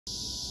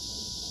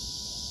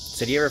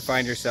So do you ever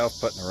find yourself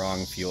putting the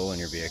wrong fuel in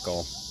your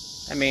vehicle?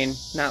 I mean,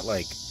 not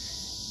like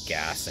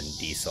gas and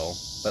diesel,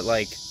 but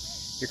like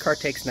your car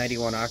takes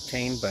 91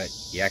 octane, but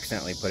you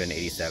accidentally put in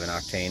 87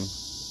 octane.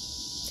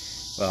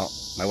 Well,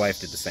 my wife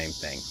did the same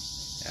thing.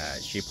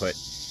 She put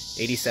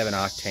 87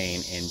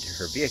 octane into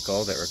her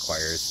vehicle that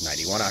requires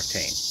 91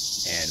 octane.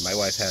 And my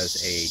wife has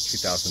a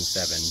 2007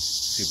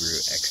 Subaru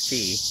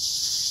XT,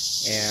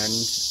 and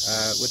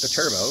with the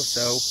turbo,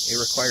 so it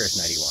requires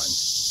 91.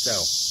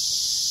 So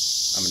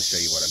I'm going to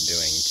show you what I'm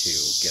doing to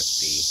get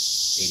the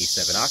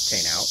 87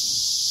 octane out,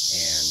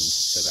 and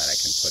so that I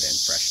can put in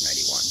fresh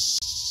 91.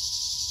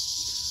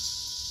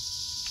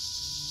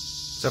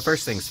 So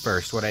first things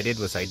first, what I did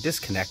was I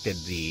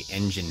disconnected the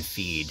engine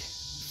feed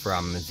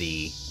from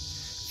the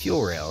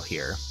fuel rail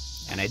here,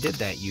 and I did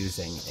that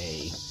using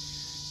a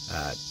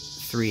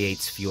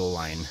 3/8 fuel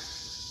line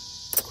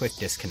quick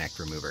disconnect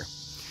remover.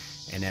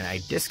 And then I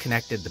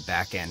disconnected the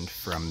back end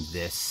from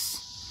this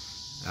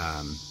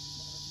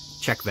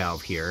check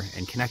valve here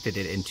and connected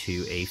it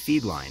into a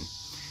feed line.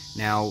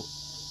 Now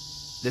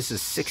this is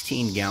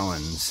 16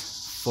 gallons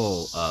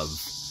full of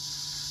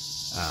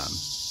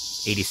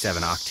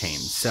 87 octane,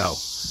 so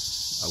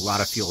a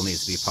lot of fuel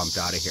needs to be pumped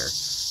out of here.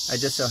 I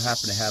just so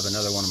happen to have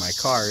another one of my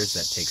cars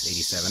that takes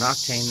 87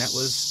 octane that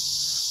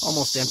was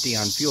almost empty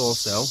on fuel,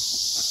 so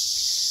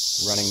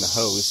running the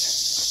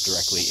hose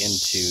directly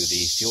into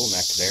the fuel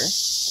neck there.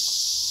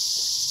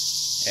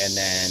 And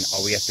then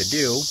all we have to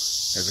do,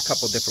 there's a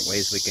couple different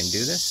ways we can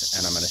do this,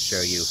 and I'm going to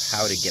show you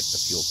how to get the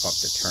fuel pump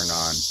to turn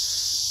on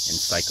and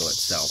cycle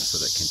itself so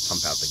that it can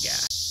pump out the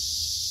gas.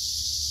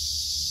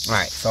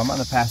 Alright, so I'm on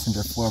the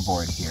passenger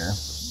floorboard here,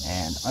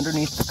 and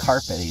underneath the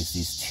carpet is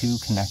these two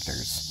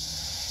connectors.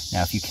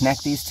 Now if you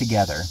connect these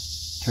together,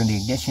 turn the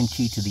ignition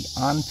key to the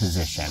on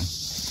position,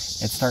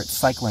 it starts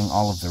cycling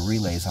all of the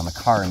relays on the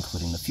car,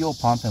 including the fuel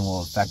pump, and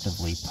will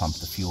effectively pump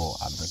the fuel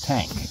out of the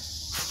tank.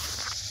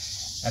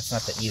 That's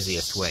not the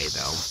easiest way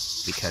though,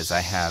 because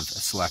I have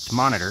a select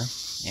monitor,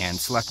 and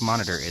select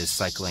monitor is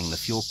cycling the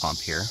fuel pump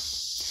here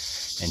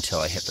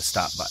until I hit the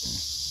stop button.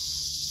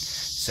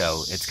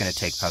 So it's going to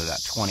take probably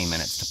about 20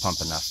 minutes to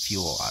pump enough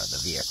fuel out of the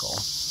vehicle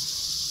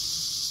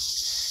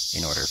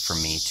in order for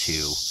me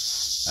to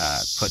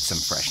put some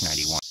fresh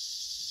 91.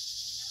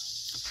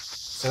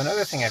 So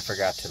another thing I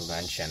forgot to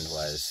mention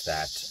was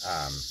that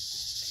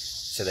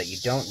so that you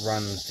don't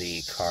run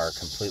the car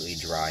completely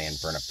dry and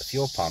burn up the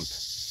fuel pump,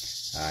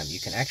 you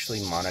can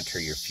actually monitor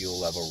your fuel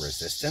level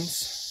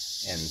resistance.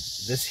 And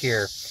this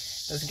here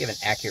doesn't give an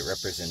accurate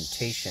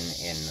representation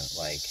in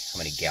like how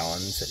many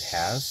gallons it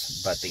has,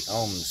 but the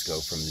ohms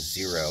go from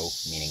 0,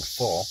 meaning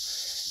full,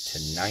 to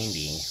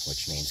 90,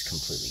 which means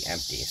completely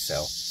empty.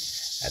 So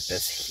at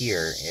this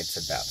here, it's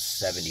about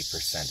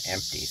 70%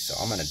 empty. So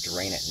I'm going to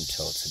drain it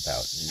until it's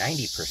about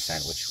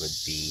 90%, which would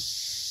be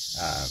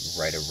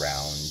right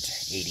around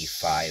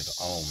 85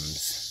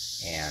 ohms.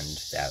 And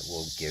that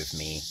will give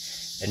me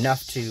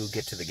enough to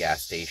get to the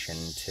gas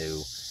station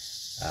to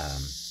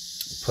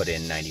put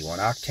in 91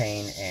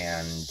 octane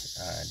and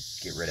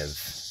get rid of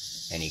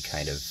any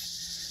kind of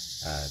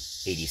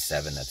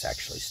 87 that's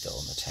actually still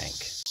in the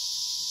tank.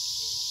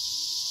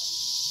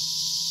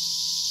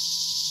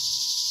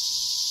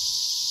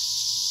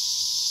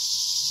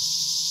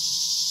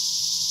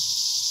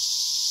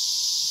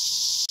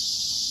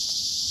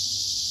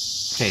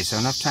 Okay, so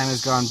enough time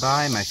has gone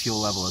by, my fuel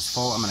level is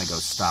full. I'm going to go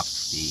stop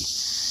the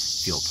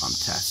fuel pump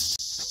test.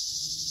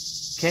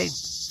 Okay,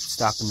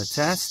 stopping the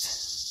test.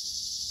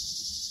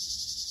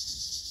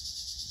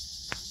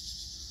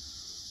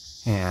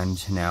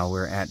 And now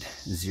we're at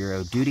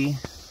 0 duty.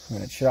 I'm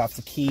going to shut off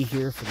the key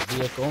here for the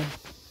vehicle. I'm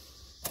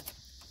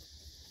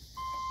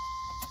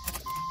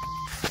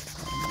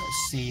going to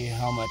see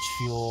how much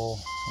fuel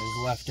is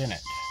left in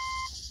it.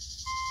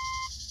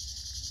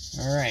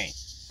 Alright,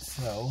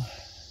 so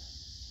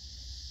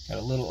got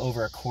a little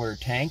over a quarter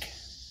tank.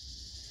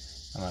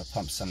 I'm going to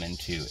pump some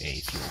into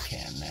a fuel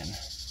can then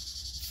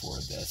for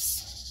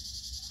this,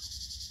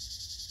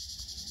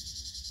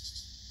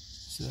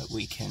 so that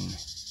we can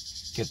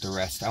get the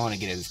rest. I want to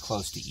get it as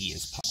close to E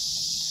as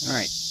possible.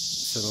 Alright,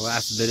 so the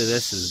last bit of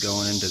this is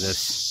going into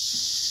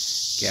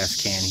this gas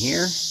can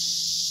here.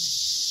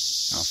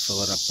 I'll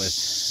fill it up with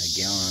a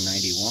gallon of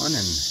 91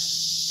 and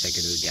take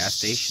it to the gas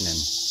station,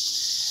 and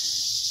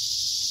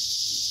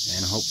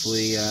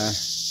hopefully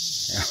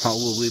all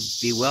will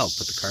be well.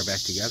 Put the car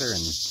back together,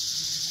 and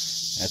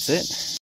that's it.